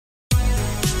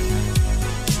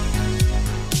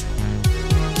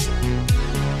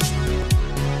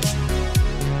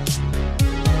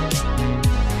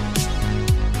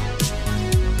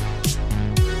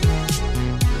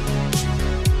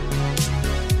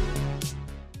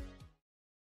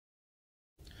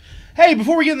Hey,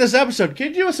 before we get in this episode, can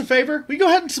you do us a favor? Will you go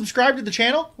ahead and subscribe to the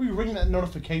channel? Will you ring that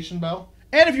notification bell?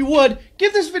 And if you would,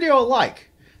 give this video a like.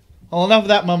 Well, enough of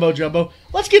that mumbo jumbo.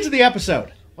 Let's get to the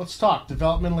episode. Let's talk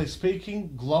developmentally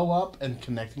speaking, glow up, and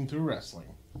connecting through wrestling.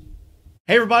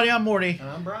 Hey everybody, I'm Morty. And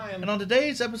I'm Brian. And on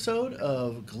today's episode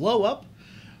of Glow Up,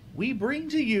 we bring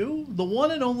to you the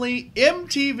one and only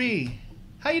MTV.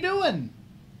 How you doing?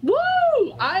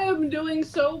 Woo! I am doing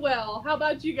so well. How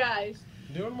about you guys?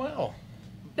 Doing well.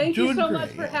 Thank you so much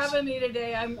great, for yes. having me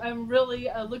today. I'm really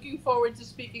looking forward to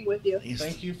speaking with you.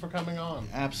 Thank you for coming on.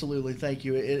 Absolutely, thank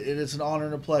you. It is an honor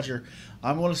and a pleasure.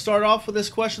 I'm going to start off with this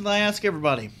question that I ask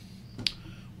everybody.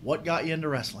 What got you into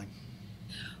wrestling?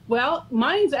 Well,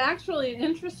 mine's actually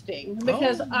interesting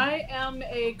because I am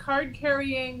a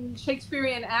card-carrying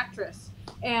Shakespearean actress,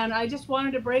 and I just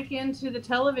wanted to break into the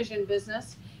television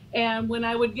business. And when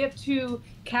I would get to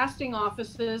casting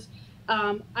offices,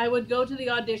 I would go to the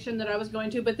audition that I was going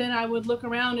to, but then I would look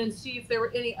around and see if there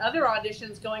were any other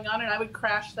auditions going on, and I would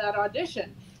crash that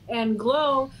audition. And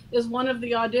G.L.O.W is one of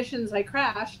the auditions I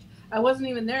crashed. I wasn't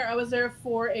even there. I was there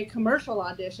for a commercial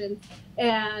audition,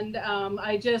 and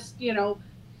I just,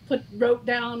 wrote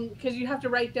down, because you have to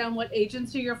write down what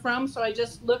agency you're from, so I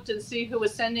just looked and see who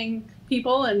was sending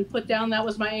people and put down that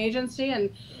was my agency, and,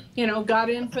 got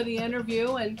in for the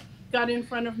interview and got in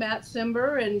front of Matt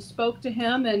Simber and spoke to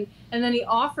him, and then he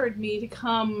offered me to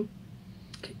come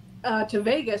to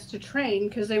Vegas to train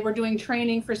because they were doing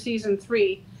training for season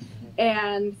 3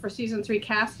 and for season 3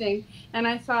 casting. And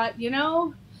I thought,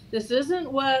 this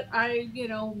isn't what I,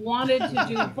 wanted to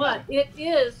do, but it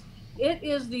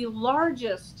is the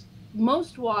largest,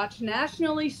 most watched,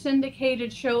 nationally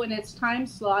syndicated show in its time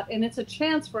slot, and it's a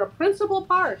chance for a principal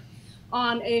part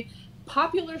on a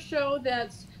popular show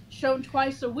that's shown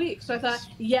twice a week. So I thought,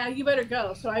 yeah, you better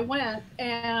go. So I went,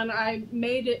 and I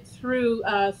made it through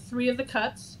 3 of the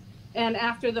cuts. And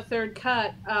after the 3rd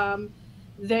cut,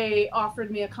 they offered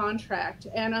me a contract.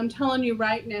 And I'm telling you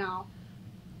right now,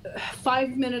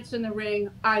 5 minutes in the ring,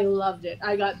 I loved it.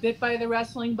 I got bit by the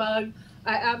wrestling bug.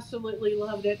 I absolutely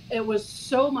loved it. It was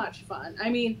so much fun. I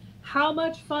mean, how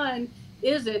much fun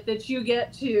is it that you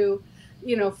get to,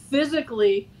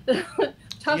 physically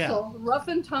tussle, rough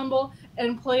and tumble,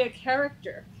 and play a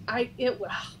character? I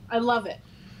love it.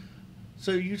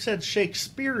 So you said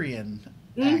Shakespearean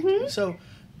acting. So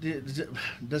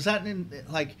does that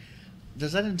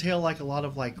entail like a lot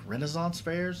of like Renaissance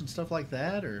fairs and stuff like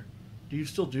that, or do you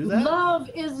still do that? Love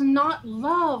is not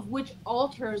love, which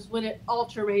alters when it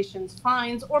alterations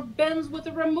finds or bends with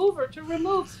a remover to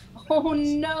remove. Oh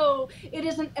no, it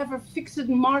is an ever fixed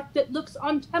mark that looks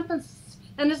on tempests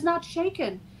and is not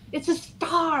shaken. It's a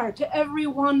star to every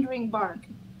wandering bark.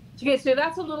 Okay, so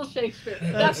that's a little Shakespeare.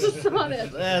 That's a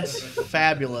sonnet. That's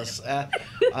fabulous. So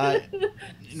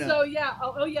yeah,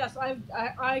 yes,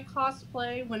 I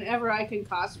cosplay whenever I can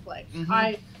cosplay.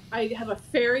 Mm-hmm. I have a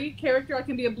fairy character. I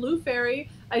can be a blue fairy.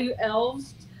 I do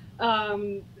elves.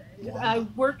 Wow. I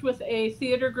worked with a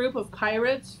theater group of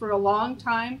pirates for a long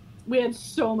time. We had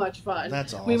so much fun.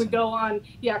 That's awesome. We would go on,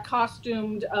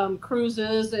 costumed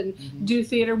cruises and do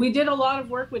theater. We did a lot of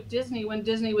work with Disney when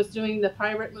Disney was doing the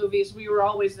pirate movies. We were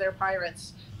always their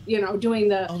pirates, doing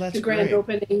the grand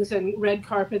openings and red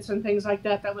carpets and things like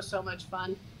that. That was so much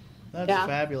fun. That's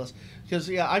fabulous. Because,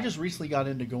 I just recently got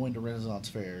into going to Renaissance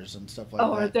fairs and stuff like that.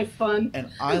 Oh, aren't they fun?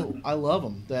 And I love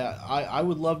them. I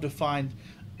would love to find,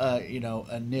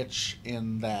 a niche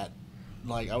in that.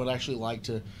 Like, I would actually like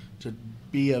to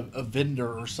be a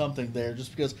vendor or something there,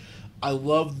 just because I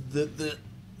love the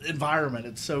environment.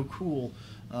 It's so cool.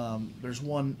 There's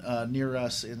one near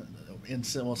us in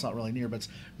well, it's not really near, but it's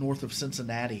north of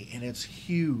Cincinnati, and it's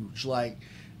huge, like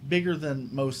bigger than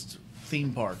most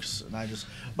theme parks. And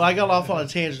but I got off on a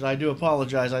tangent. I do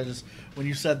apologize. When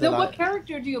you said that. So what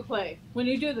character do you play when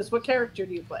you do this? What character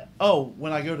do you play? Oh,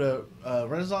 when I go to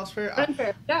Renaissance Fair,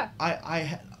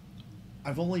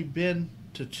 I've only been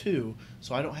to 2,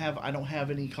 so I don't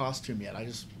have any costume yet.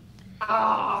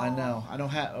 I know I don't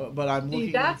have, but I'm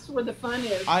looking. That's where the fun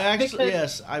is. I actually,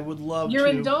 yes, I would love. You're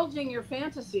indulging your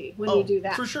fantasy when you do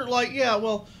that. For sure. Like,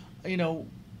 well,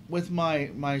 with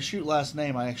my shoot last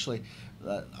name, I actually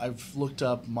I've looked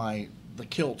up the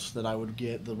kilt that I would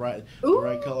get the right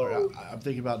color. I'm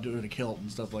thinking about doing a kilt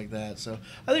and stuff like that. So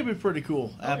I think it'd be pretty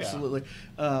cool. Absolutely.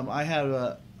 Yeah. I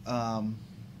have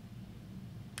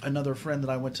another friend that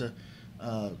I went to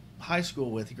high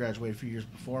school with. He graduated a few years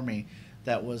before me.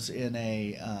 That was in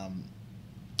a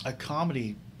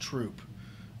comedy troupe.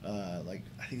 I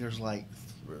think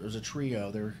there's a trio.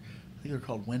 I think they're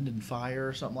called Wind and Fire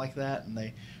or something like that, and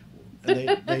they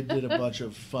did a bunch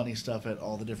of funny stuff at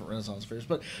all the different Renaissance fairs.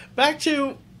 But back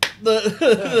to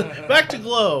Back to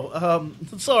G.L.O.W.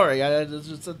 Sorry,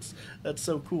 that's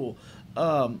so cool.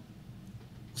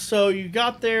 So you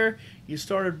got there, you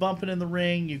started bumping in the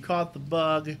ring, you caught the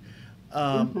bug.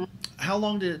 Mhm. How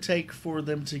long did it take for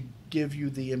them to give you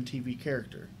the MTV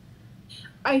character?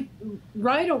 I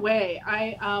right away.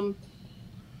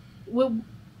 Well,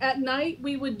 at night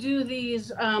we would do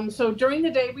these. So during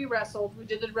the day we wrestled. We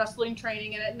did the wrestling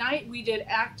training, and at night we did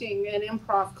acting and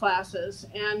improv classes.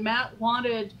 And Matt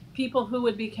wanted people who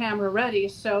would be camera ready,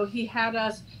 so he had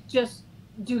us just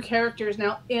do characters.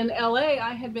 Now in LA,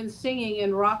 I had been singing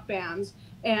in rock bands,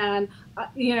 and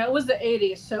it was the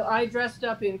 '80s, so I dressed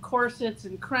up in corsets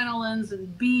and crinolines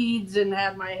and beads and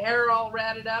had my hair all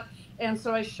ratted up. And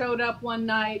so I showed up one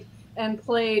night and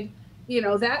played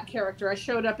that character. I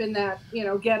showed up in that,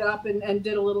 get up and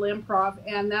did a little improv.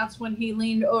 And that's when he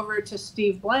leaned over to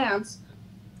Steve Blance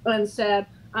and said,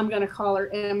 I'm going to call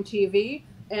her MTV,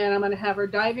 and I'm going to have her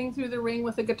diving through the ring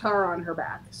with a guitar on her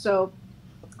back. So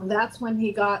that's when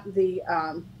he got the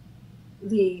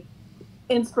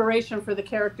inspiration for the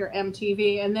character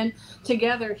MTV. And then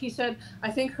together he said,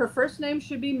 I think her first name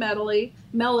should be Melody,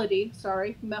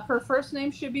 sorry. Her first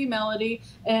name should be Melody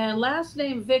and last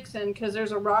name Vixen, because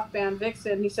there's a rock band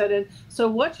Vixen. He said, and so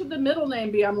what should the middle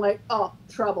name be? I'm like, oh,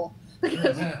 Trouble.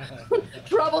 Because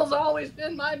Trouble's always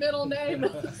been my middle name.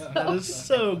 That is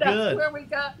so good. That's where we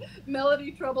got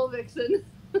Melody Trouble Vixen.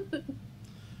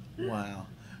 Wow.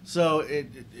 So it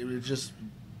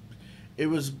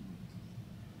was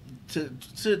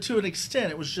to an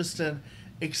extent, it was just an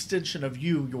extension of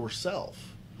you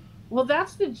yourself. Well,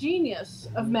 that's the genius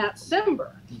of Matt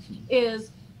Simber,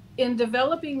 is in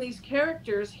developing these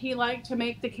characters, he liked to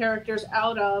make the characters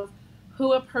out of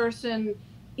who a person,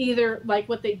 either like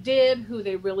what they did, who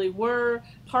they really were,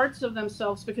 parts of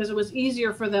themselves, because it was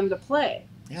easier for them to play.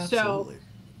 Yeah, absolutely.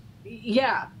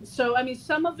 So I mean,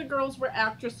 some of the girls were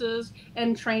actresses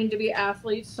and trained to be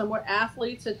athletes. Some were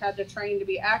athletes and had to train to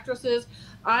be actresses.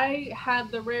 I had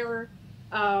the rare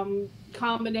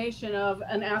combination of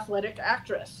an athletic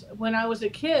actress. When I was a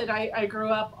kid, I grew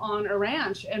up on a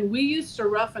ranch, and we used to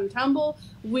rough and tumble.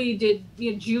 We did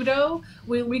judo.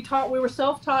 We were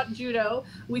self-taught judo.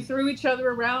 We threw each other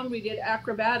around. We did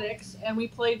acrobatics, and we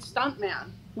played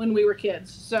stuntman when we were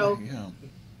kids. So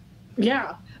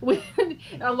yeah.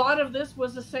 A lot of this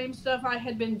was the same stuff I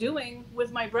had been doing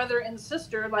with my brother and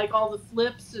sister, like all the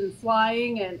flips and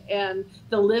flying and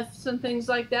the lifts and things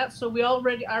like that. So I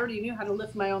already knew how to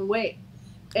lift my own weight.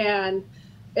 And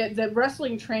the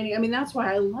wrestling training, I mean, that's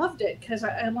why I loved it, because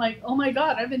I'm like, oh my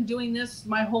God, I've been doing this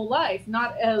my whole life,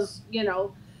 not as,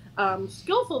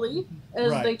 skillfully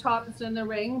as they taught us in the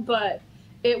ring, but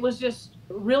it was just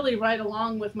really right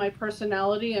along with my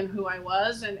personality and who I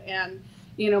was and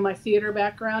my theater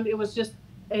background. It was just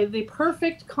the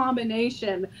perfect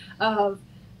combination of,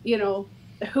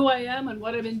 who I am and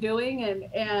what I've been doing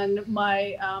and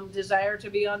my desire to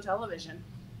be on television.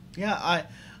 Yeah,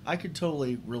 I could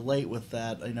totally relate with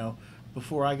that.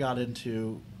 Before I got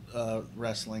into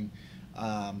wrestling,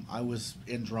 I was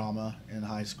in drama in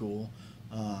high school.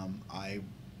 I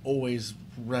always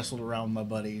wrestled around with my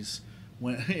buddies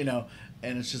when,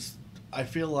 and it's just, I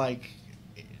feel like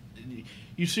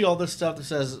you see all this stuff that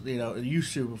says, it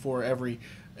used to, before every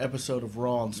episode of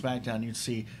Raw and SmackDown, you'd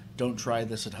see, "Don't try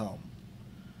this at home."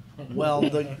 Well,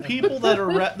 the people that are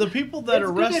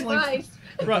wrestling,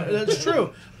 right, that's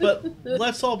true. But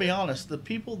let's all be honest: the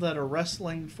people that are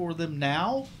wrestling for them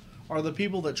now are the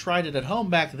people that tried it at home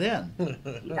back then.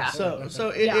 Yeah.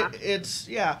 It's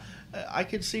I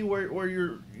could see where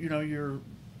you're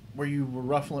where you were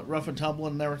rough and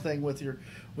tumbling and everything with your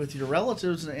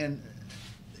relatives, and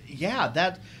yeah,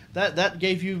 that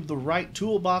gave you the right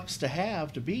toolbox to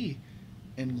have to be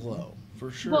in G.L.O.W.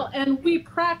 for sure. Well, and we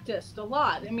practiced a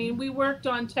lot. I mean, we worked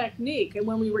on technique, and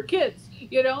when we were kids,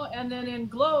 and then in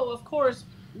G.L.O.W., of course,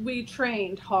 we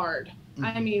trained hard. Mm-hmm.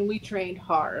 I mean, we trained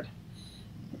hard.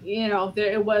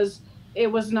 It was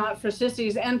not for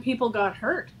sissies, and people got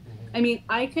hurt. I mean,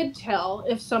 I could tell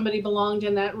if somebody belonged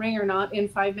in that ring or not in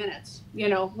 5 minutes,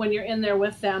 when you're in there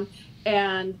with them,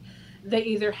 and they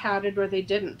either had it or they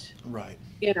didn't. Right.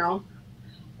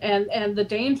 And the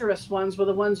dangerous ones were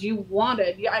the ones you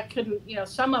wanted. Yeah, I couldn't,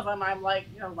 some of them I'm like,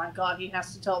 oh my God, he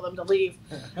has to tell them to leave.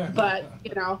 But,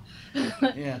 yeah.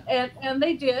 and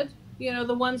they did.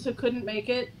 The ones who couldn't make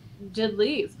it did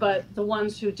leave, but the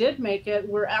ones who did make it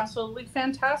were absolutely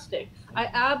fantastic. I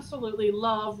absolutely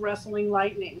love Wrestling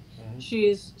Lightning. Mm-hmm.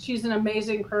 She's an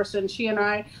amazing person. She and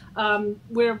I,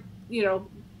 we're,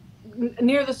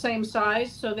 near the same size,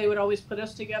 so they would always put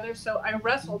us together. So I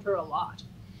wrestled her a lot.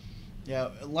 Yeah,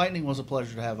 Lightning was a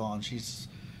pleasure to have on.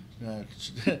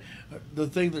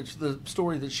 The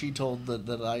story that she told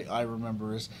that I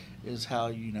remember is how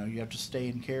you have to stay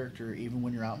in character even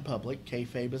when you're out in public.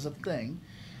 Kayfabe is a thing.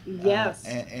 Yes.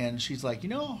 And she's like, you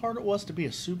know how hard it was to be a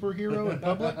superhero in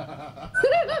public?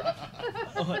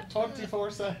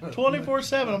 24/7.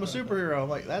 24/7, I'm a superhero. I'm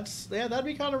like, that'd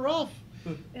be kind of rough.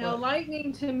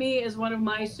 Lightning to me is one of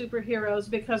my superheroes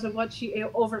because of what she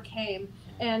overcame,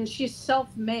 and she's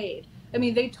self-made. I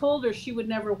mean, they told her she would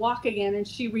never walk again, and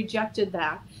she rejected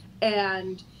that,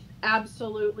 and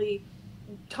absolutely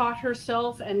taught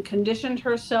herself and conditioned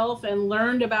herself and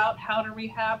learned about how to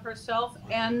rehab herself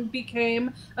and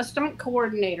became a stunt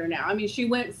coordinator now. I mean, she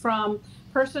went from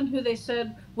person who they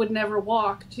said would never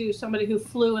walk to somebody who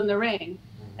flew in the ring,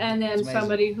 and then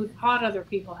somebody who taught other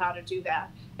people how to do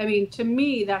that. I mean, to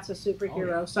me, that's a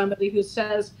superhero. Oh, yeah. Somebody who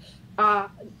says,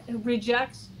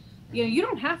 rejects, you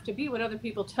don't have to be what other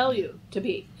people tell you to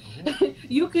be.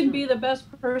 You can be the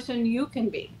best person you can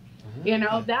be.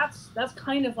 That's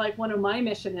kind of like one of my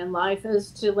mission in life,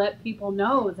 is to let people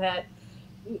know that,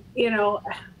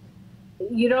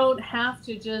 you don't have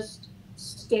to just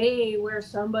stay where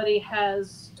somebody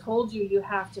has told you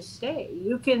have to stay.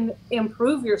 You can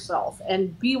improve yourself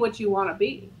and be what you want to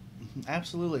be.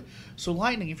 Absolutely. So,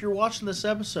 Lightning, if you're watching this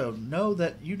episode, know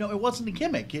that it wasn't a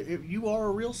gimmick. You are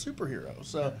a real superhero.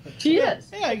 So she is.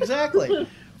 Yeah, exactly.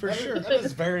 For sure. That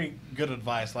is very good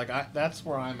advice. Like that's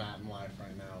where I'm at in life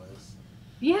right now. Is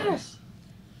yes.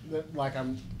 Like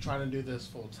I'm trying to do this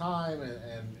full time,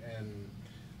 and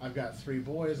I've got 3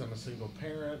 boys. I'm a single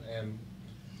parent, and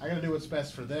I got to do what's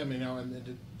best for them. And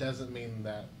it doesn't mean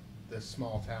that this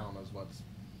small town is what's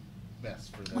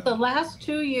best for them. The last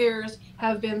 2 years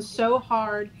have been so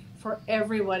hard for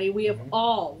everybody. We have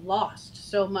all lost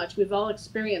so much. We've all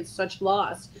experienced such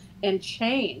loss and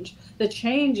change. The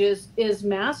change is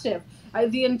massive.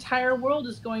 The entire world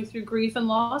is going through grief and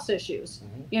loss issues,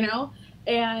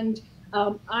 and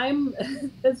I'm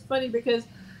it's funny because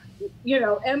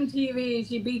MTV,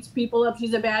 she beats people up,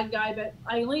 she's a bad guy, but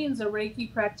Eileen's a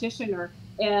Reiki practitioner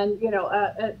and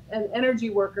an energy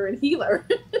worker and healer.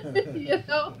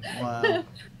 Wow.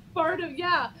 Part of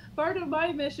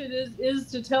my mission is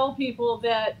to tell people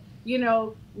that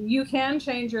you can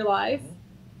change your life.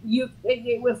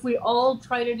 If we all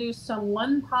try to do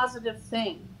one positive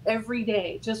thing every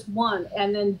day, just one,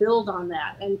 and then build on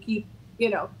that and keep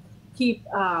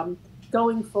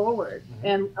going forward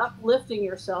and uplifting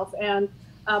yourself. And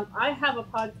I have a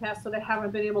podcast that I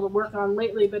haven't been able to work on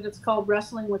lately, but it's called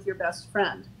Wrestling with Your Best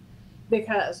Friend,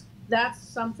 because that's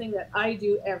something that I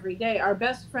do every day. Our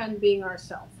best friend being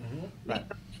ourselves. Right.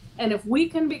 And if we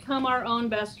can become our own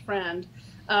best friend,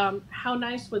 how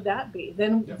nice would that be?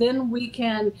 Then we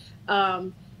can,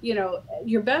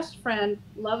 your best friend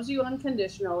loves you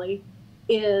unconditionally,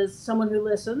 is someone who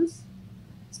listens,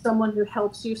 someone who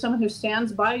helps you, someone who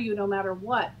stands by you no matter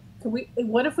what.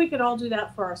 What if we could all do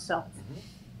that for ourselves?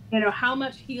 How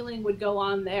much healing would go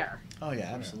on there? Oh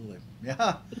yeah, absolutely.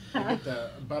 Yeah. I get the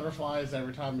butterflies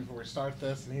every time before we start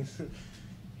this, and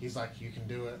he's like, "You can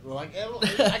do it." We're like,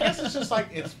 I guess it's just like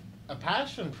it's a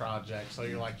passion project, so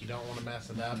you're like, you don't want to mess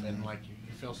it up, and like you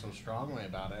feel so strongly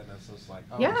about it, and it's just like,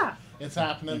 oh, it's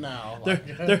happening now.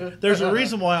 There's a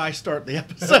reason why I start the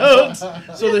episodes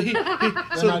so that he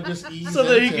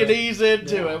can ease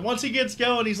into it. Once he gets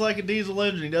going, he's like a diesel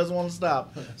engine; he doesn't want to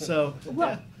stop. So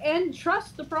and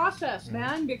trust the process,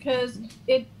 man, because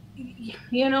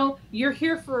you're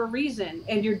here for a reason,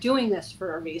 and you're doing this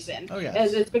for a reason. Oh yes,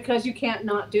 and it's because you can't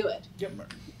not do it. Yep.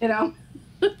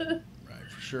 Right,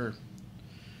 for sure.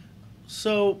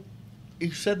 So,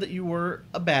 you said that you were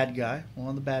a bad guy, one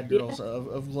of the bad girls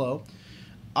of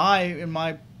G.L.O.W. In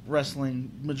my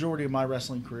majority of my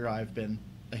wrestling career, I've been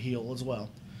a heel as well.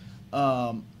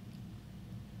 I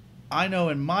know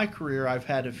in my career I've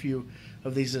had a few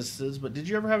of these instances, but did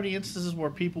you ever have any instances where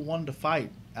people wanted to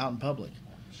fight out in public?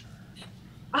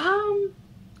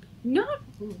 Not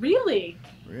really.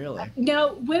 Really?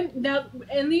 Now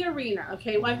in the arena,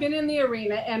 okay, well, I've been in the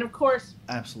arena, and of course,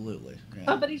 absolutely,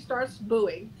 somebody starts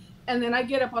booing, and then I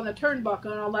get up on the turnbuckle,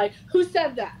 and I'm like, "Who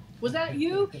said that? Was that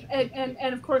you?"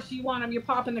 And of course, you're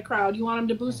popping the crowd, you want them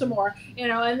to boo some more,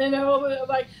 and then I'm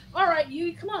like, "All right,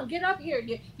 you come on, get up here,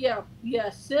 you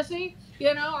sissy."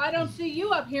 I don't see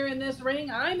you up here in this ring.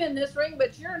 I'm in this ring,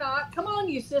 but you're not. Come on,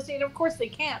 you sissy. And of course they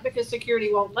can't because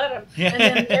security won't let them. And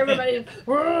then everybody,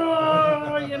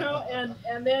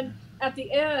 and then at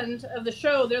the end of the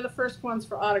show, they're the first ones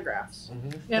for autographs.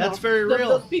 That's very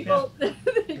real. Those people that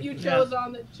you chose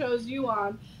on, that chose you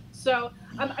on. So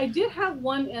I did have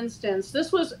one instance.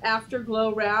 This was after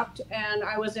G.L.O.W. wrapped, and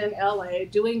I was in L.A.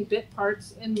 doing bit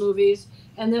parts in movies.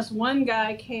 And this one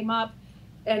guy came up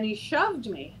and he shoved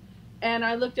me. And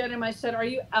I looked at him, I said, "Are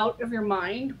you out of your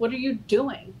mind? What are you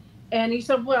doing?" And he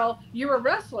said, "Well, you're a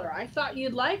wrestler. I thought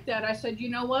you'd like that." I said, "You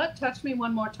know what? Touch me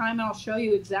one more time and I'll show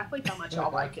you exactly how much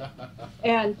I'll like it."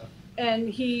 And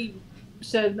he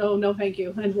said, "No, no, thank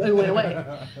you," and went away.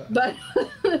 But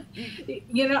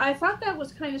you know, I thought that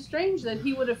was kind of strange that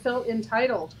he would have felt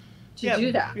entitled to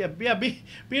do that. Yeah.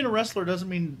 Being a wrestler doesn't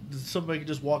mean somebody can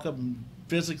just walk up and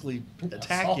physically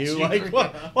attack Assault you. you. Like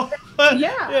what?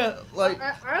 Yeah. Like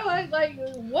I like,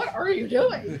 what are you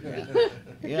doing?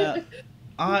 yeah.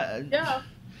 Yeah.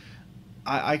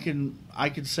 I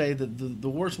can say that the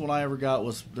worst one I ever got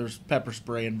was there's pepper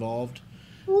spray involved.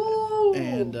 Ooh.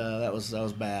 And that was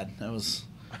bad. That was.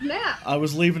 Yeah. I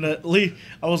was leaving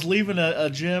a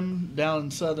gym down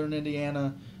in southern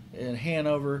Indiana, in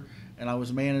Hanover, and I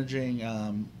was managing.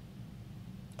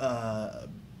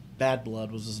 Bad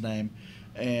Blood was his name,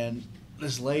 and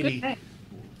this lady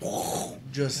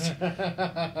just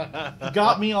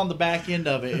got me on the back end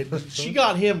of it. She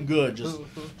got him good,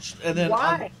 and then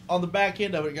on the back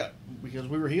end of it got because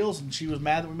we were heels, and she was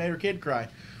mad that we made her kid cry.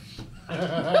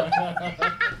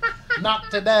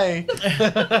 Not today.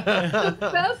 The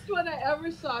best one I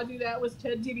ever saw do that was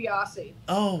Ted DiBiase.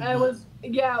 Oh, I was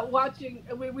watching.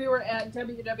 We were at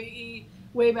WWE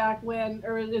way back when,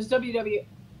 or it was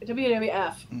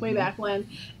WWF way back when,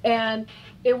 and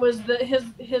it was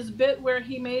his bit where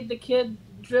he made the kid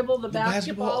dribble the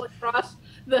basketball across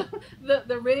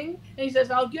the ring, and he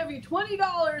says, "I'll give you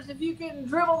 $20 if you can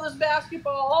dribble this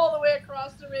basketball all the way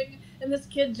across the ring." And this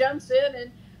kid jumps in,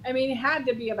 and I mean, he had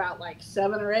to be about like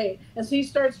 7 or 8. And so he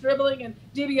starts dribbling, and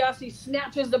DiBiase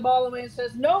snatches the ball away and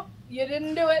says, "Nope, you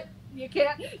didn't do it. You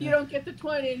can't. You don't get the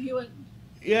 20." And he went,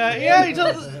 Yeah.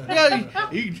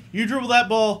 You dribble that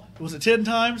ball. Was it 10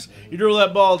 times? You dribble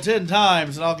that ball 10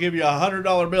 times, and I'll give you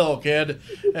 $100 bill, kid.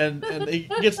 And he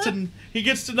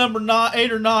gets to number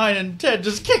 8 or 9, and Ted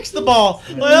just kicks the ball.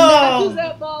 snatches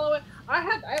that ball away.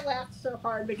 I laughed so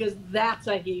hard because that's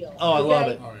a heel. Oh, I love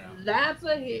it. Oh, yeah. That's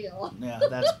a heel. Yeah,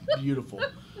 that's beautiful.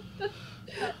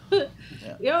 You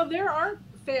know, there are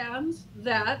fans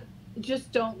that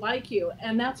just don't like you,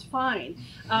 and that's fine.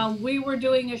 We were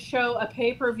doing a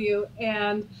pay-per-view,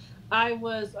 and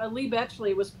Lee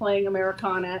Betchley was playing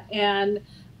Americana, and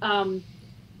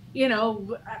you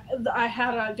know, I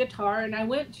had a guitar, and I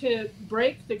went to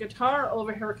break the guitar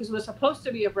over her because it was supposed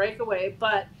to be a breakaway,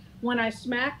 but when I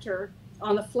smacked her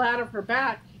on the flat of her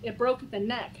back, it broke at the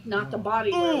neck, not the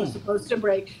body where it was supposed to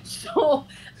break. So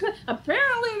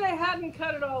apparently they hadn't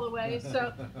cut it all the way.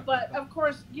 So, but of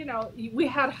course, you know, we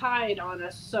had hide on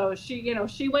us. So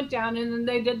she went down, and then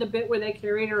they did the bit where they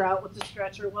carried her out with the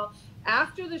stretcher. Well,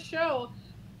 after the show,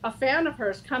 a fan of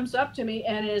hers comes up to me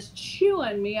and is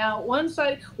chewing me out one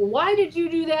side. "Why did you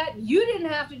do that? You didn't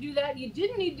have to do that. You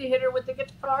didn't need to hit her with the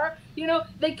guitar. You know,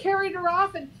 they carried her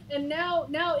off, and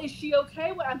now is she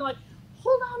okay?" I'm like,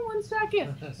 "Hold on one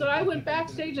second." So I went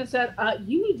backstage and said,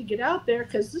 "You need to get out there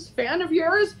because this fan of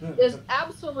yours is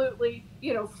absolutely,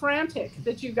 you know, frantic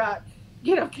that you got,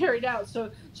 you know, carried out."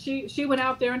 So she went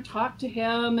out there and talked to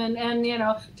him and you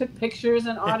know, took pictures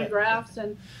and autographs,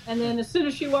 and then as soon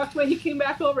as she walked away, he came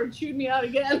back over and chewed me out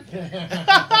again.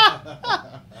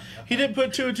 He didn't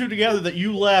put 2 and 2 together that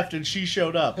you left and she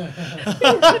showed up.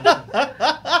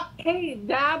 Hey,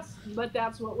 that's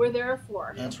what we're there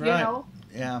for. That's right. You know?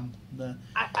 Yeah.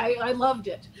 I loved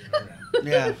it.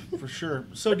 Yeah, for sure.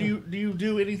 So do you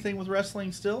do anything with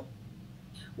wrestling still?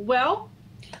 Well,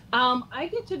 I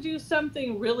get to do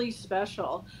something really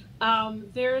special.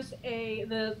 There's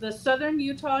the Southern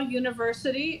Utah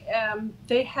University.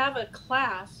 They have a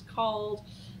class called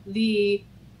the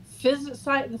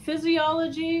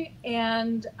physiology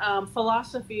and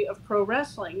philosophy of pro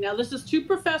wrestling. Now, this is 2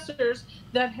 professors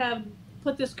that have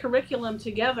put this curriculum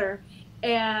together,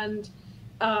 and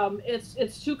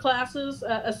it's 2 classes,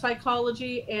 a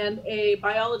psychology and a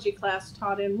biology class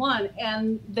taught in one.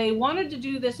 And they wanted to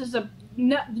do this as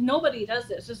nobody does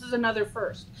this. This is another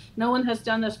first. No one has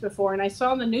done this before. And I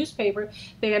saw in the newspaper,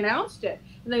 they announced it,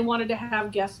 and they wanted to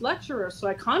have guest lecturers. So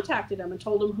I contacted them and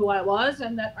told them who I was,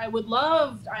 and that I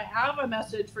have a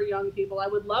message for young people. I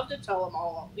would love to tell them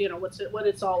all, you know, what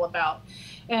it's all about.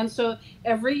 And so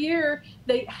every year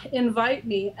they invite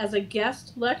me as a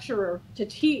guest lecturer to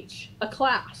teach a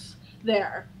class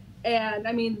there. And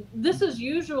I mean, this is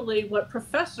usually what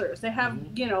professors, they have,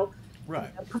 you know, right,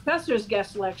 professors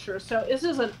guest lecture. So this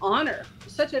is an honor,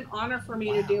 such an honor for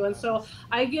me to do. And so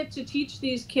I get to teach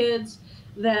these kids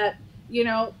that, you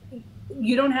know,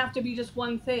 you don't have to be just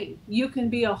one thing. You can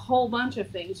be a whole bunch of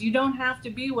things. You don't have to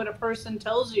be what a person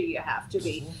tells you you have to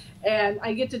be. And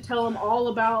I get to tell them all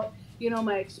about,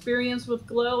 my experience with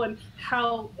G.L.O.W. and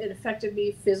how it affected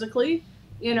me physically,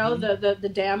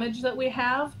 the damage that we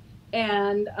have,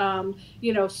 and,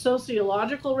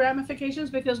 sociological ramifications,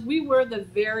 because we were the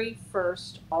very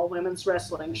first all-women's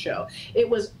wrestling show. It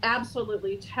was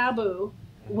absolutely taboo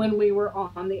when we were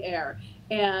on the air.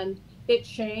 And it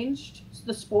changed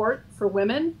the sport for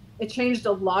women. It changed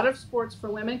a lot of sports for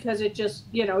women because it just,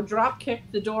 drop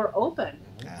kicked the door open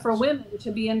for women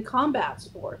to be in combat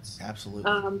sports. Absolutely.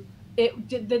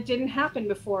 That didn't happen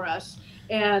before us.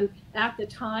 And at the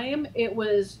time, it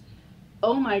was,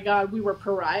 oh my God, we were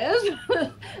pariahs.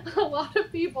 A lot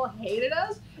of people hated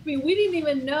us. I mean, we didn't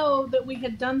even know that we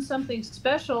had done something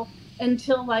special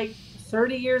until like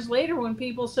 30 years later, when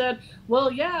people said,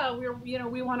 well, yeah,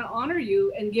 we want to honor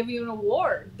you and give you an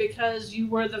award because you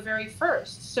were the very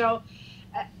first. So,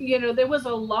 there was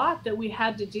a lot that we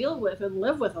had to deal with and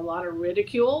live with, a lot of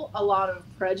ridicule, a lot of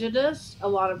prejudice, a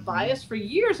lot of bias. For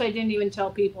years, I didn't even tell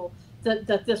people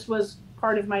that this was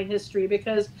part of my history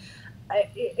because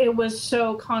it was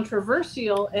so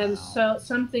controversial and so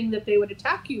something that they would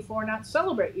attack you for, not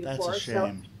celebrate you for. That's a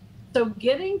shame. So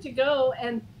getting to go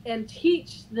and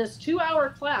teach this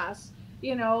 2-hour class,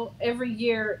 every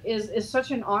year is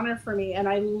such an honor for me, and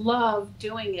I love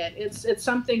doing it. It's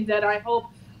something that I hope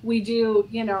we do,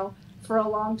 for a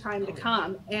long time to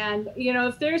come. And,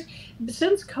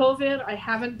 since COVID, I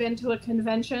haven't been to a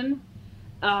convention.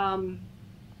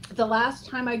 The last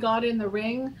time I got in the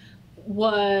ring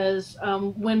was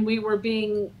when we were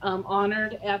being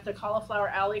honored at the Cauliflower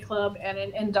Alley Club and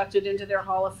inducted into their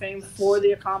Hall of Fame for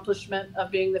the accomplishment of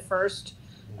being the first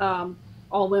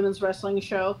all-women's wrestling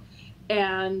show.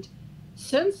 And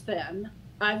since then,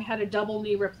 I've had a double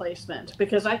knee replacement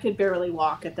because I could barely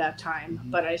walk at that time,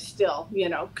 but I still,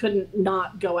 couldn't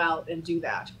not go out and do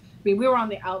that. I mean, we were on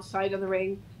the outside of the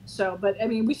ring, but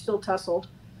we still tussled.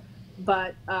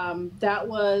 But that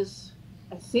was,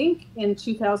 I think, in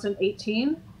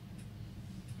 2018.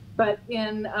 But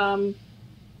in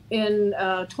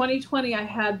 2020, I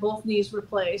had both knees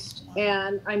replaced,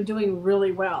 and I'm doing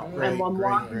really well. Great,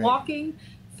 I'm walking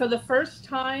for the first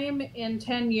time in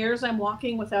 10 years. I'm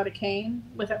walking without a cane,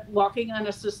 walking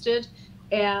unassisted,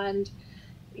 and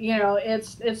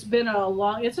it's been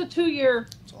it's a 2-year.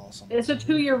 It's awesome. It's a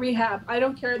 2-year rehab. I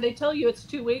don't care. They tell you it's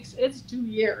 2 weeks. It's 2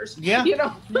 years. Yeah.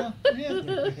 Yeah.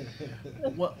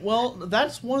 Well,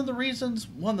 that's one of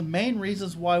the main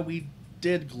reasons why we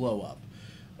did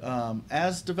G.L.O.W.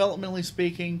 As developmentally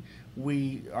speaking,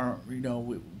 we are,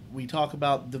 we talk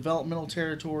about developmental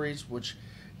territories, which,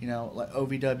 like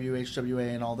OVW,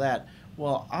 HWA, and all that.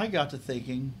 Well, I got to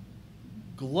thinking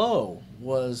G.L.O.W.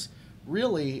 was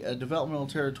really a developmental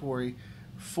territory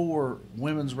for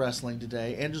women's wrestling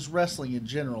today, and just wrestling in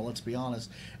general, let's be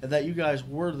honest, and that you guys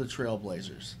were the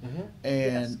trailblazers.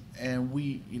 And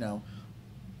we,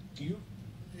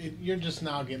 you're just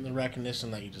now getting the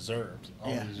recognition that you deserved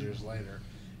all these years later.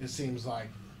 It seems like,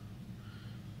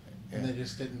 and they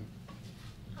just didn't.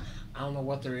 I don't know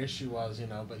what their issue was,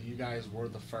 but you guys were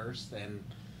the first, and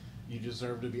you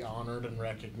deserve to be honored and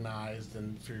recognized,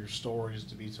 and for your stories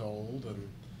to be told, and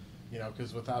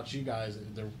because without you guys,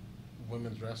 the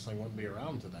women's wrestling wouldn't be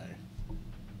around today.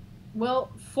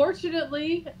 Well,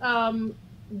 fortunately,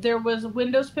 there was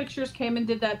Windows Pictures came and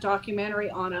did that documentary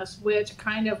on us, which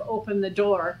kind of opened the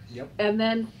door. Yep. And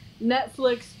then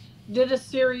Netflix did a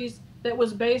series that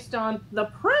was based on the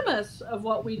premise of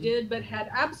what we did, but had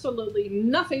absolutely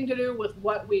nothing to do with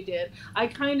what we did. I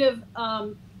kind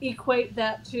of equate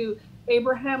that to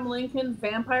Abraham Lincoln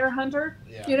Vampire Hunter.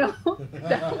 Yeah.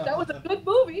 That was a good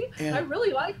movie. Yeah. I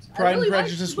really liked Pride and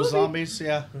Prejudice with zombies.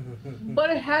 Yeah.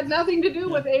 But it had nothing to do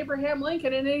with Abraham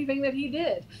Lincoln and anything that he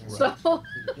did. Right. So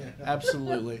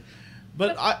Absolutely.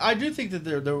 But I do think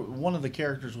that one of the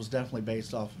characters was definitely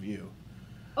based off of you.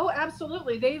 Oh,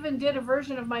 absolutely. They even did a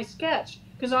version of my sketch,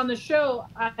 because on the show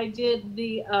I did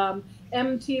the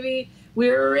MTV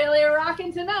 "We're Really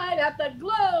Rocking Tonight at the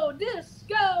G.L.O.W.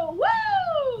 Disco,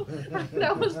 woo!"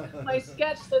 That was my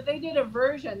sketch. So they did a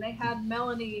version. They had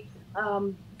Melanie,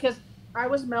 because I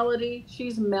was Melody,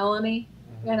 she's Melanie,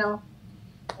 and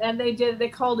they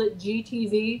called it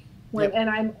GTV and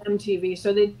I'm MTV.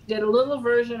 So they did a little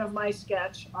version of my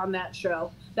sketch on that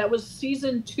show. That was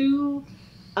season 2.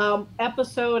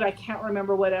 Episode, I can't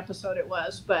remember what episode it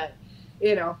was, but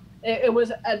it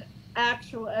was an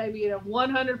actual,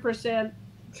 100%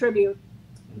 tribute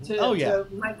to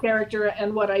my character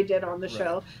and what I did on the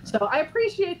show. So I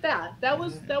appreciate that. That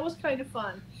was kind of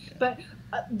fun. But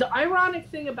the ironic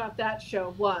thing about that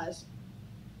show was,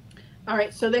 all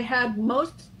right, so they had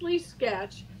mostly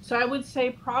sketch. So I would say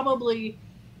probably,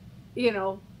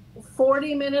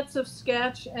 40 minutes of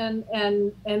sketch and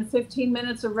 15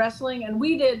 minutes of wrestling, and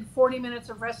we did 40 minutes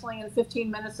of wrestling and 15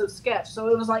 minutes of sketch, so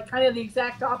it was like kind of the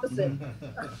exact opposite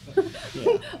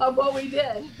Yeah. of what we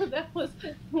did. That was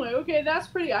okay, that's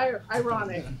pretty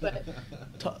ironic, but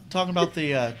Talking about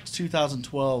the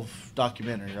 2012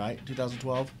 documentary, right?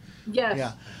 2012. yes.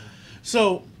 Yeah.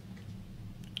 So,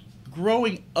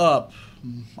 growing up,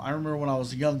 I remember when I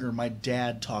was younger, my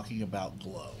dad talking about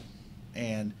G.L.O.W.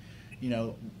 And, you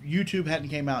know, YouTube hadn't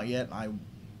came out yet. I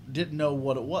didn't know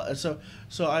what it was.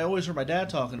 So I always heard my dad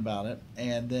talking about it.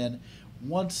 And then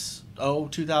once,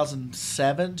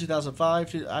 2007,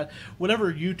 2005,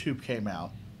 whenever YouTube came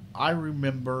out, I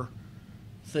remember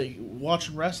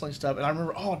watching wrestling stuff. And I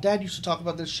remember, Dad used to talk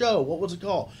about this show. What was it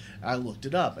called? And I looked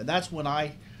it up. And that's when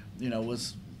I,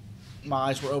 my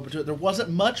eyes were open to it. There wasn't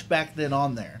much back then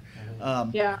on there.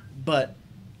 Yeah. But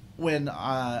when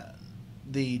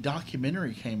the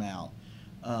documentary came out,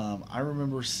 I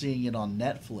remember seeing it on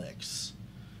Netflix.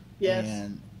 Yes.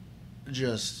 And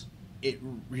just just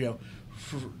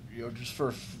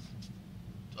for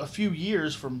a few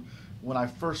years from when I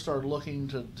first started looking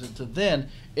to then,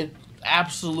 it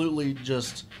absolutely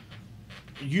just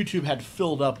YouTube had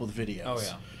filled up with videos. Oh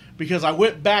yeah. Because I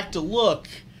went back to look,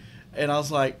 and I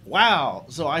was like, wow.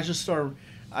 So I just started.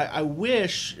 I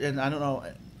wish, and I don't know,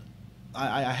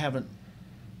 I haven't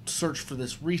searched for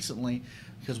this recently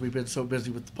because we've been so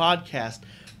busy with the podcast,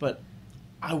 but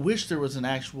I wish there was an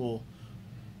actual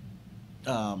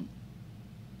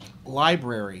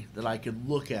library that I could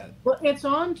look at. Well, it's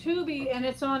on Tubi and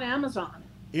it's on Amazon.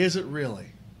 Is it really?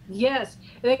 Yes,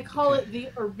 they call it the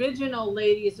original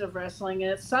Ladies of Wrestling,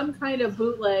 and it's some kind of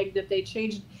bootleg that they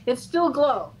changed. It's still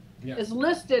G.L.O.W. Yeah. It's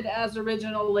listed as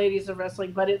original Ladies of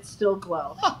Wrestling, but it's still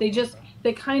G.L.O.W.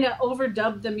 They kind of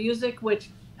overdubbed the music, which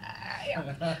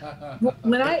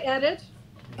when I edit,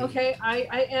 okay,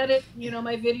 I edit,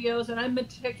 my videos, and I'm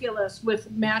meticulous with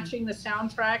matching the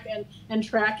soundtrack and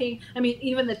tracking. I mean,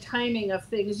 even the timing of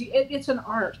things. It's an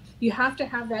art. You have to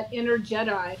have that inner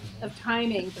Jedi of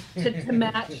timing to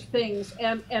match things,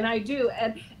 and I do.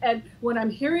 And when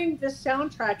I'm hearing this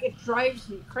soundtrack, it drives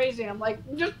me crazy. I'm like,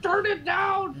 just turn it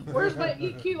down. Where's my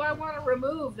EQ? I want to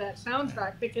remove that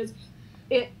soundtrack because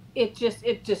it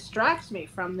distracts me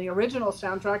from the original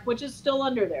soundtrack, which is still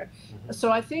under there. Mm-hmm.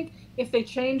 So I think if they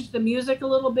change the music a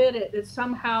little bit, it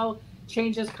somehow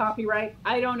changes copyright.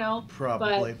 I don't know.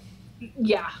 Probably. But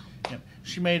yeah.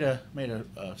 She made a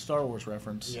Star Wars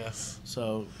reference. Yes.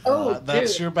 So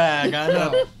that's your bag. I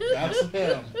know. That's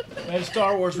him. Made a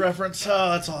Star Wars reference.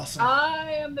 Oh, that's awesome.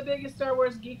 I am the biggest Star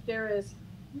Wars geek there is.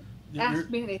 Ask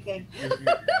me anything.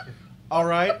 All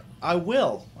right, I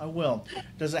will.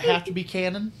 Does it have to be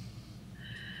canon?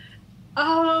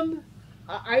 I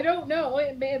don't know.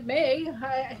 It may.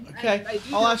 Okay,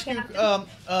 I'll ask you.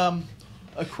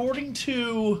 According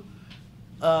to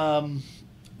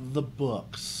the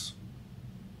books,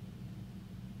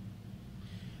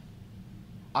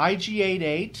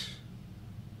 IG-88,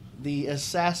 the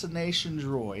assassination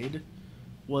droid,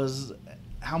 was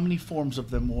how many forms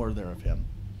of them were there of him?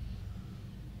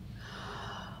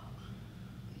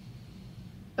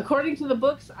 According to the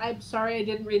books, I'm sorry I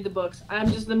didn't read the books.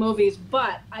 I'm just the movies,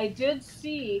 but I did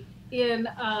see in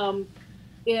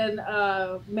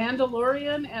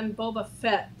Mandalorian and Boba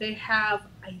Fett, they have,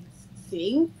 I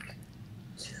think,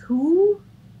 2.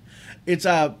 It's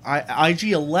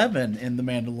IG-11 in the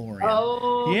Mandalorian.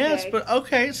 Oh, okay. Yes, but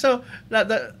okay, so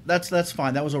that's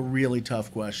fine. That was a really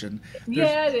tough question.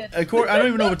 Yeah, it is. I don't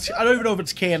even know if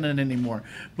it's canon anymore.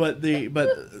 But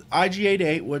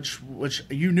IG-88, which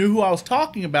you knew who I was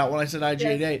talking about when I said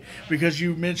IG-88 yes. because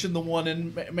you mentioned the one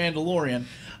in Mandalorian.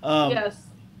 Yes.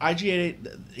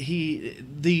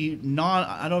 IG-88,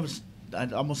 I'm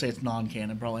gonna say it's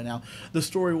non-canon probably now. The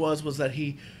story was that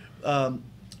he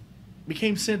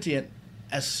became sentient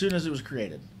as soon as it was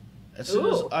created,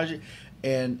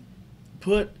 and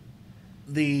put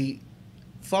the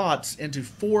thoughts into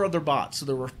 4 other bots. So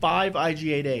there were 5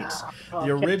 IG-88s. Okay.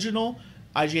 The original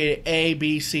IG-88 A,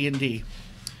 B, C, and D,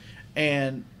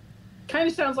 and kind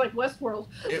of sounds like Westworld.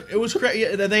 it was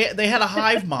crazy. They had a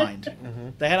hive mind.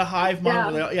 Mm-hmm. They had a hive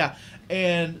mind. Yeah.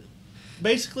 And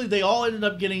basically they all ended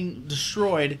up getting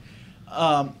destroyed,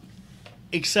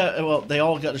 except they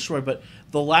all got destroyed, but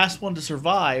the last one to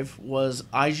survive was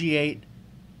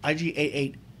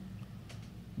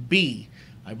IG-88B,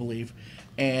 I believe,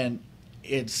 and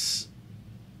it's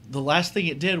the last thing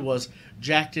it did was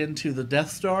jacked into the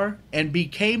Death Star and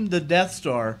became the Death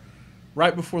Star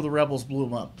right before the rebels blew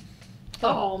him up.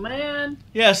 Oh man.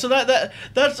 Yeah, so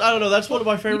that's I don't know. That's one of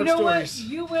my favorite You know stories.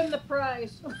 what? You win the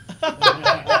prize. Well,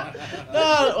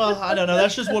 I don't know.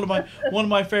 That's just one of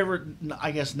my favorite,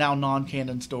 I guess now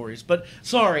non-canon stories. But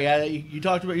sorry, you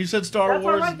talked about, you said Star That's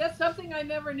Wars. all right. That's something I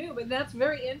never knew, but that's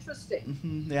very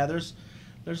interesting. Yeah, there's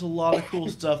a lot of cool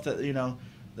stuff that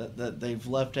that they've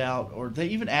left out, or they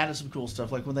even added some cool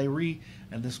stuff. Like when they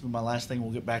and this will be my last thing.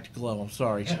 We'll get back to G.L.O.W. I'm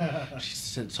sorry. She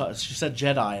said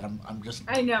Jedi, and I'm just.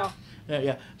 I know.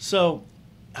 Yeah. So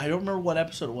I don't remember what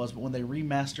episode it was, but when they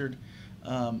remastered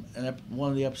one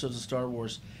of the episodes of Star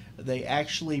Wars, they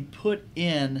actually put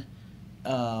in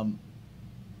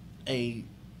a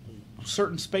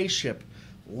certain spaceship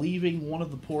leaving one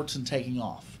of the ports and taking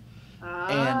off.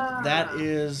 And that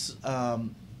is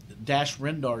Dash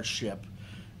Rendar's ship.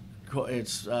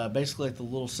 It's basically like the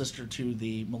little sister to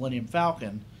the Millennium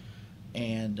Falcon,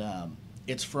 and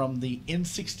it's from the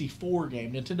N64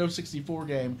 game, Nintendo 64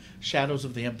 game, Shadows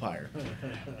of the Empire.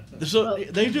 So Well,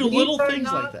 they do little these are things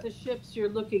not like that. the ships you're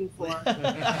looking for.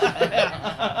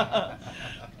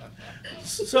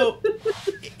 So,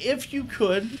 if you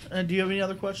could, do you have any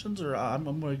other questions, or I'm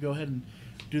going to go ahead and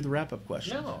do the wrap-up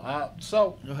question. No.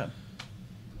 So, Go ahead.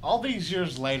 all these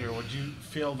years later, would you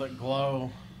feel that G.L.O.W.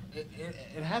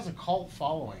 It has a cult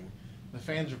following? The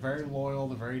fans are very loyal.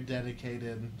 They're very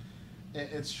dedicated.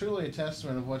 It's truly a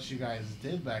testament of what you guys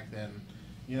did back then.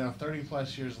 30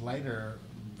 plus years later,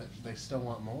 they still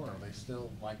want more. They still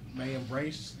they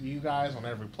embrace you guys on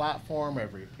every platform,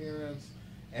 every appearance,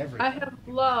 everything. I have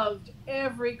loved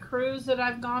every cruise that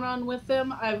I've gone on with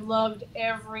them. I've loved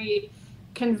every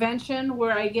convention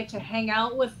where I get to hang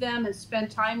out with them and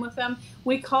spend time with them.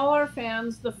 We call our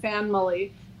fans the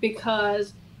family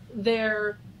because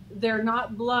they're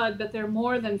not blood, but they're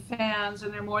more than fans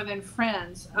and they're more than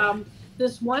friends.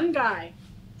 This one guy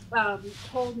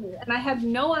told me, and I had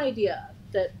no idea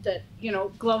that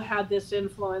G.L.O.W. had this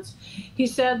influence. He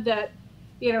said that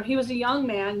he was a young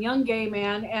gay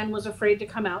man, and was afraid to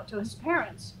come out to his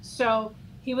parents. So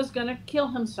he was going to kill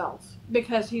himself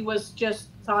because he was just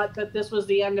thought that this was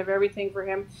the end of everything for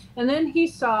him. And then he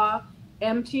saw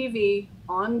MTV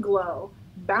on G.L.O.W.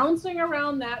 bouncing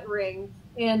around that ring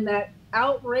in that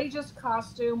outrageous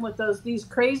costume with these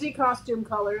crazy costume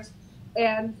colors.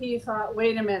 And he thought,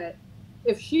 wait a minute,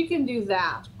 if she can do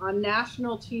that on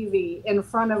national TV in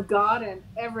front of God and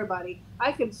everybody,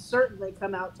 I could certainly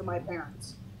come out to my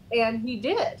parents. And he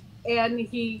did. And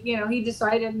he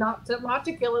decided not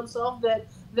to kill himself,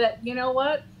 that you know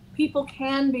what? People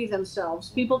can be themselves.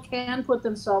 People can put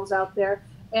themselves out there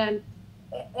and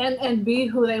be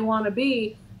who they want to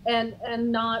be, and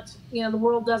not, the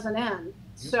world doesn't end.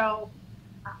 So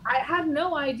I had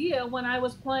no idea when I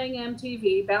was playing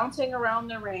MTV, bouncing around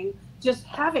the ring, just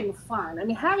having fun. I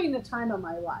mean, having the time of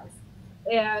my life.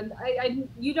 And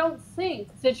you don't think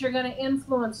that you're going to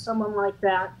influence someone like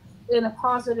that in a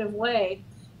positive way.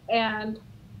 And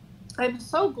I'm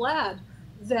so glad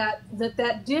that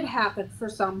did happen for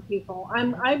some people.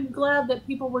 I'm glad that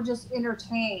people were just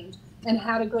entertained and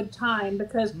had a good time,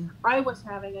 because I was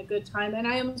having a good time, and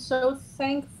I am so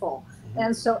thankful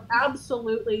and so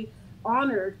absolutely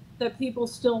honored that people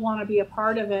still want to be a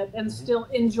part of it and still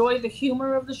enjoy the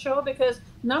humor of the show, because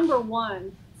number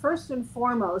one, first and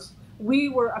foremost, we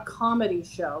were a comedy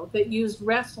show that used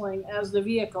wrestling as the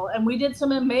vehicle, and we did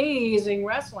some amazing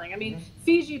wrestling. I mean,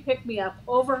 Fiji picked me up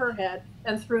over her head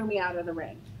and threw me out of the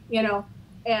ring,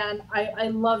 and I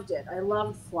loved it. I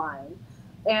loved flying.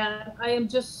 And I am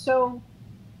just so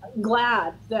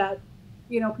glad that,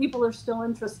 people are still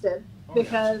interested,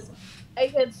 because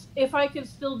it's, if I could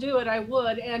still do it, I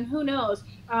would. And who knows,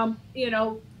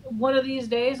 one of these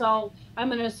days I'm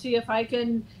going to see if I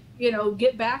can,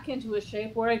 get back into a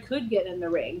shape where I could get in the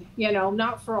ring,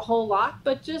 not for a whole lot,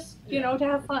 but just, to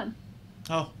have fun.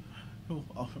 Oh,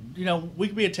 we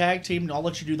could be a tag team, and I'll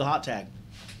let you do the hot tag.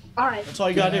 All right. That's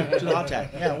all you gotta do the hot tag.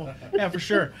 Yeah, for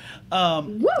sure.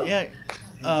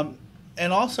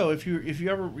 And also, if you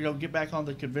ever get back on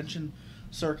the convention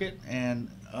circuit and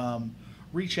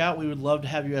reach out, we would love to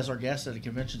have you as our guest at a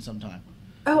convention sometime.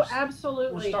 Oh,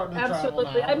 absolutely, We're starting to travel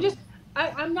absolutely. now.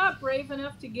 I'm not brave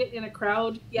enough to get in a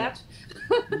crowd yet,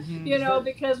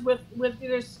 because with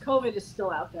there's COVID is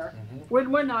still out there.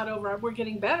 We're not over. We're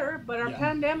getting better, but our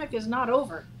pandemic is not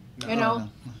over. No.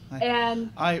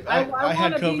 And I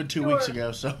had COVID 2 weeks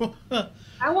ago, so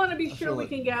I want to be sure we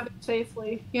can gather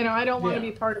safely. I don't want to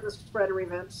be part of a spreader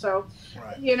event. So,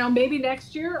 maybe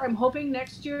next year. I'm hoping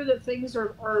next year that things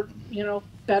are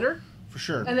better. For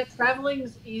sure. And that traveling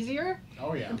is easier.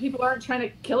 Oh yeah. And people aren't trying to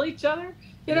kill each other.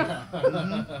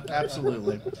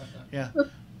 Absolutely. Yeah.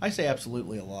 I say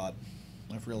absolutely a lot.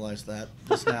 I've realized that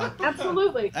just now.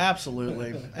 Absolutely.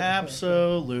 Absolutely.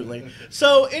 Absolutely.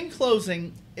 So, in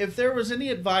closing, if there was any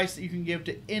advice that you can give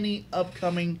to any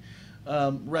upcoming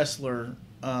wrestler,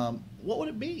 what would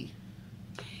it be?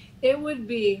 It would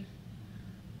be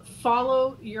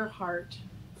follow your heart,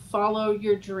 follow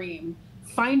your dream,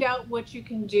 find out what you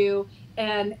can do,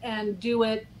 and do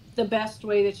it the best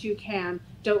way that you can.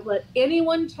 Don't let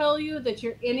anyone tell you that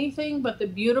you're anything but the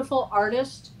beautiful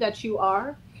artist that you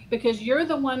are, because you're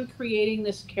the one creating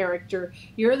this character.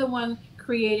 You're the one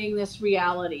creating this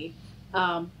reality.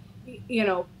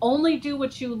 Only do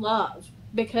what you love,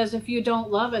 because if you don't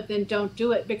love it, then don't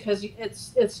do it, because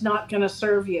it's not going to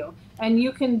serve you. And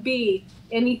you can be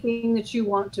anything that you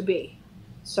want to be.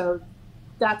 So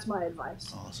that's my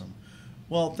advice. Awesome.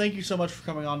 Well, thank you so much for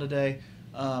coming on today.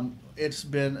 It's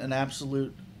been an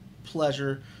absolute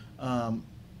pleasure.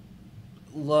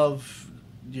 Love,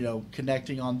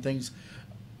 connecting on things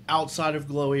outside of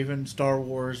G.L.O.W, even Star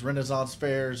Wars, Renaissance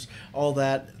fairs, all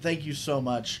that. Thank you so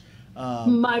much.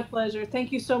 My pleasure.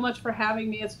 Thank you so much for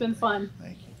having me. It's been fun.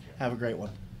 Thank you. Have a great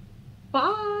one.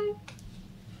 Bye.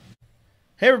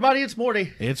 Hey everybody, it's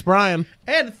Morty. It's Brian.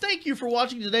 And thank you for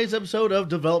watching today's episode of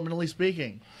Developmentally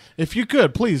Speaking. If you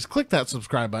could, please click that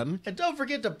subscribe button. And don't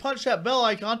forget to punch that bell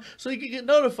icon so you can get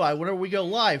notified whenever we go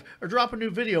live or drop a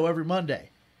new video every Monday.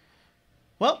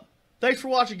 Well, thanks for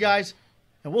watching, guys,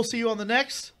 and we'll see you on the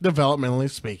next Developmentally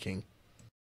Speaking.